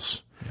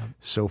individuals. Yeah.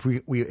 So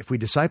if we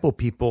disciple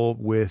people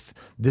with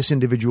this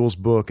individual's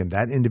book and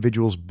that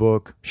individual's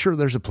book, sure,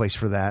 there's a place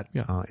for that.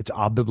 Yeah. It's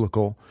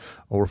biblical.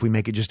 Or if we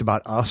make it just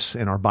about us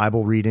and our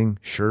Bible reading,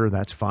 sure,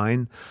 that's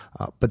fine.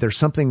 But there's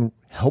something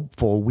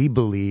helpful, we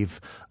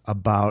believe,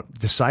 about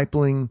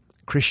discipling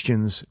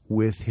Christians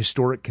with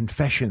historic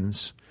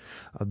confessions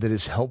that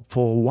is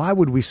helpful. Why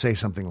would we say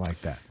something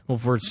like that? Well,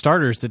 for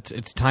starters,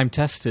 it's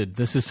time-tested.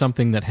 This is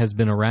something that has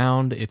been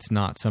around. It's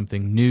not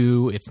something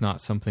new. It's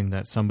not something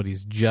that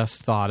somebody's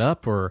just thought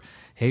up or,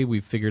 hey,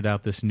 we've figured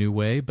out this new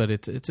way, but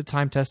it's a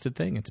time-tested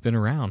thing. It's been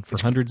around for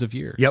hundreds of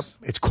years. Yep.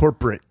 It's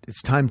corporate.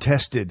 It's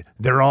time-tested.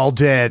 They're all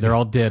dead. They're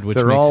all dead, which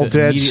They're makes all it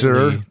dead,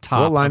 sir.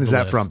 top What line of is the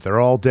that list. from?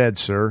 They're all dead,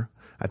 sir.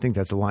 I think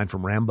that's a line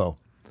from Rambo.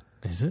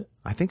 Is it?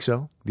 I think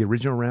so. The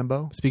original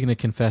Rambo. Speaking of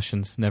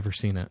confessions, never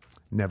seen it.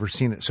 Never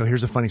seen it. So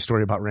here's a funny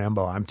story about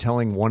Rambo. I'm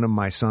telling both of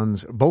my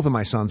sons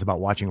about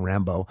watching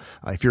Rambo.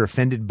 If you're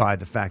offended by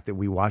the fact that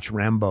we watch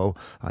Rambo,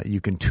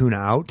 you can tune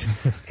out.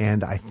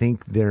 And I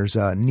think there's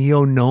a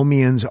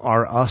Neo-Nomians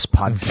Are Us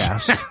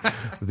podcast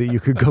that you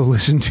could go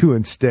listen to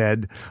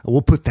instead.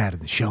 We'll put that in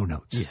the show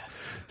notes. Yes.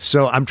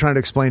 So I'm trying to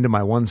explain to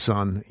my one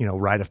son,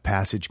 rite of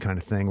passage kind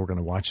of thing. We're going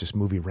to watch this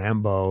movie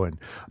Rambo, and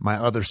my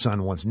other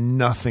son wants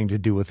nothing to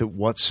do with it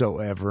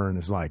whatsoever and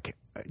is like,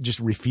 just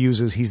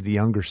refuses. He's the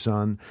younger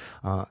son.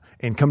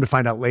 And come to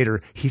find out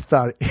later, he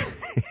thought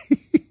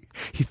we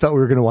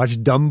were going to watch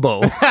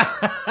Dumbo.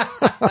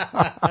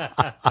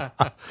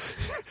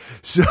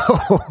 So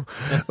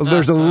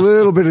there's a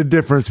little bit of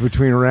difference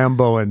between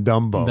Rambo and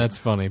Dumbo. That's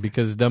funny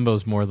because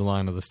Dumbo's more the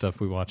line of the stuff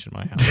we watch in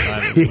my house.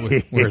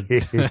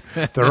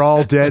 They're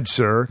all dead,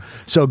 sir.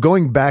 So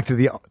going back to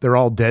the "they're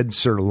all dead,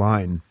 sir"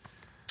 line,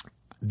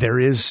 there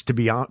is, to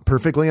be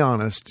perfectly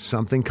honest,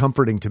 something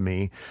comforting to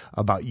me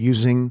about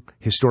using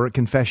historic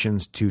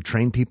confessions to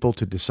train people,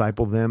 to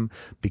disciple them,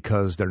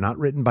 because they're not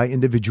written by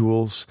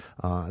individuals.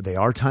 They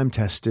are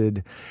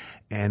time-tested,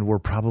 and we're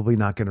probably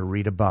not going to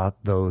read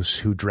about those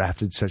who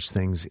drafted such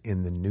things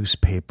in the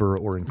newspaper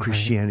or in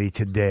Christianity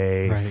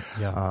Today,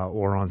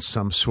 or on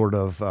some sort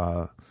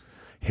of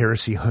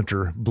heresy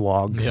hunter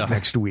blog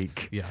next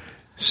week. Yeah.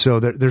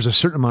 So there's a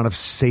certain amount of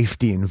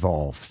safety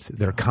involved.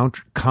 They're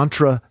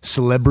contra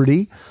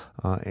celebrity,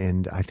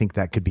 and I think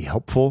that could be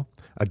helpful.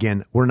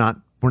 Again, we're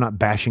not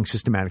bashing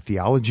systematic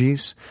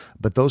theologies,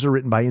 but those are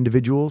written by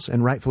individuals,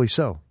 and rightfully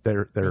so.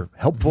 They're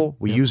helpful.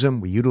 We use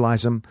them. We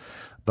utilize them.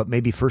 But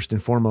maybe first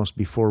and foremost,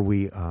 before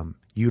we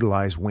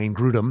utilize Wayne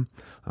Grudem,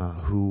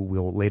 who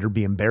we'll later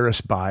be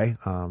embarrassed by,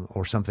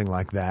 or something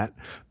like that,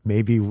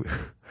 maybe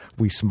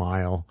we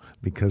smile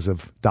because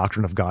of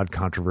Doctrine of God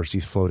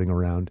controversies floating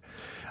around.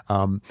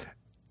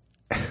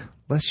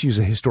 Let's use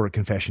a historic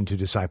confession to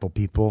disciple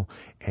people,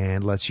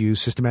 and let's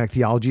use systematic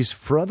theologies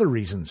for other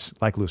reasons,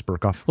 like Louis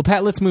Berkhoff. Well,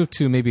 Pat, let's move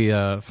to maybe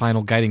a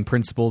final guiding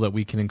principle that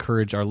we can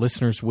encourage our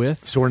listeners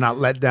with. So we're not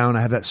let down.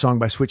 I have that song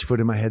by Switchfoot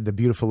in my head, The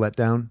Beautiful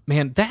Letdown.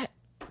 Man,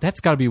 that's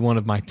got to be one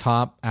of my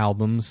top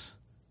albums.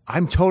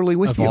 I'm totally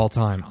with you. Of all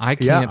time. I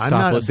can't stop listening to it.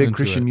 I'm not a big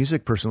Christian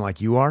music person like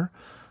you are.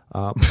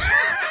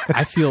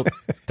 I feel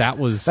that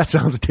was... That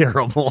sounds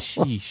terrible.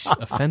 Sheesh,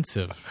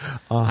 offensive.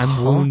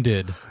 I'm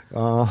wounded.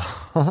 I'm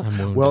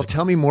wounded. Well,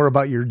 tell me more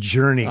about your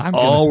journey.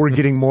 We're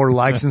getting more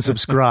likes and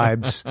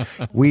subscribes.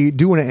 We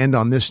do want to end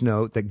on this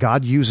note that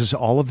God uses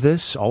all of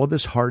this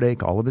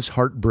heartache, all of this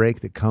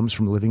heartbreak that comes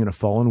from living in a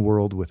fallen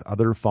world with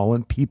other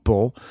fallen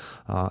people.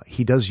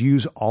 He does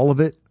use all of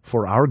it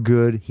for our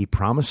good. He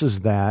promises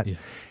that. Yeah.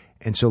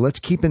 And so let's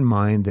keep in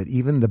mind that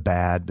even the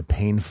bad, the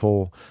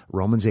painful,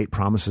 Romans 8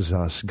 promises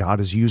us God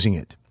is using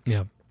it.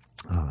 Yeah.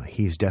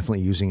 He's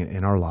definitely using it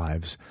in our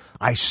lives.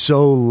 I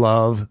so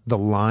love the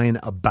line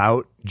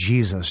about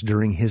Jesus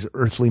during his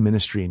earthly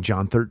ministry in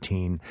John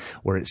 13,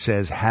 where it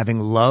says, having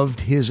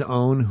loved his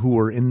own who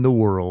were in the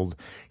world,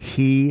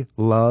 he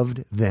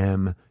loved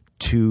them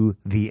to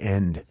the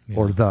end,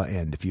 or the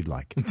end, if you'd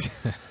like. It's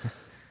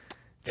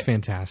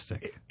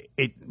fantastic.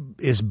 It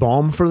is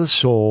balm for the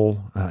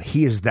soul.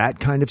 He is that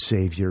kind of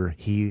Savior.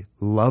 He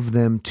loved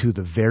them to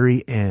the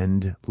very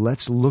end.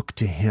 Let's look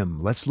to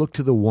him. Let's look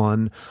to the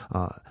one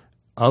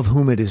of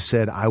whom it is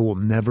said, I will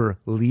never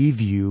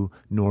leave you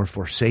nor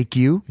forsake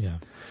you. Yeah.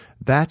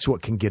 That's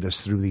what can get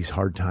us through these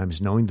hard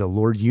times, knowing the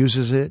Lord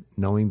uses it,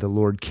 knowing the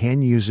Lord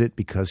can use it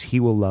because he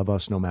will love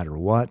us no matter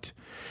what.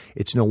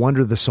 It's no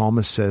wonder the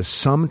psalmist says,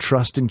 some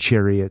trust in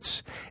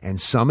chariots and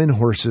some in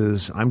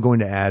horses. I'm going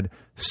to add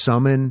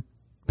some in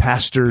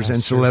pastors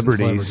and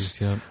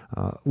celebrities,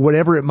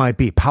 whatever it might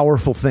be,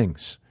 powerful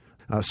things.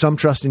 Some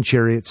trust in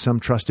chariots, some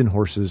trust in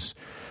horses.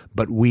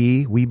 But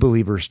we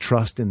believers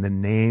trust in the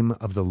name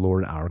of the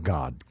Lord our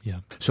God. Yeah.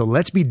 So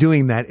let's be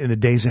doing that in the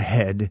days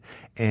ahead,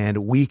 and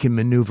we can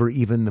maneuver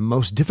even the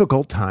most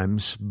difficult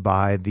times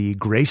by the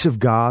grace of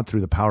God,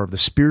 through the power of the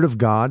Spirit of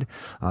God,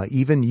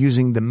 even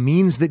using the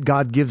means that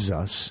God gives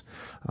us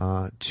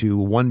to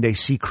one day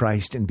see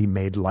Christ and be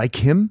made like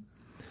him,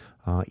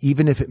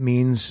 even if it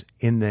means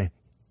in the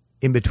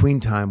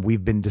in-between time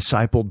we've been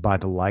discipled by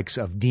the likes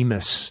of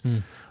Demas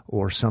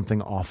or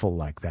something awful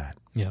like that.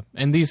 Yeah,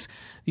 and these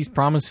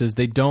promises,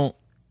 they don't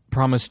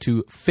promise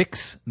to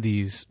fix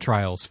these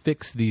trials,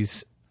 fix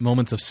these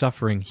moments of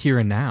suffering here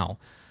and now,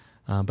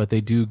 but they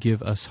do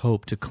give us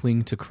hope to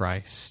cling to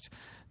Christ,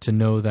 to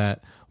know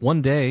that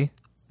one day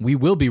we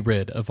will be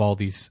rid of all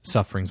these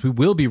sufferings, we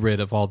will be rid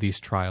of all these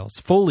trials,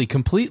 fully,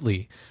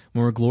 completely,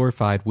 when we're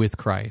glorified with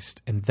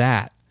Christ, and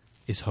that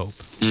is hope.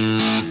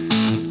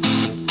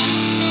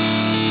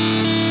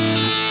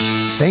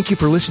 Thank you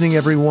for listening,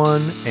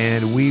 everyone,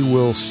 and we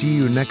will see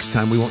you next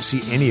time. We won't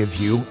see any of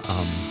you.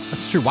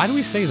 That's true. Why do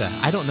we say that?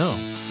 I don't know.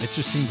 It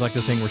just seems like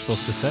the thing we're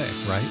supposed to say,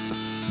 right?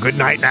 Good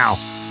night now.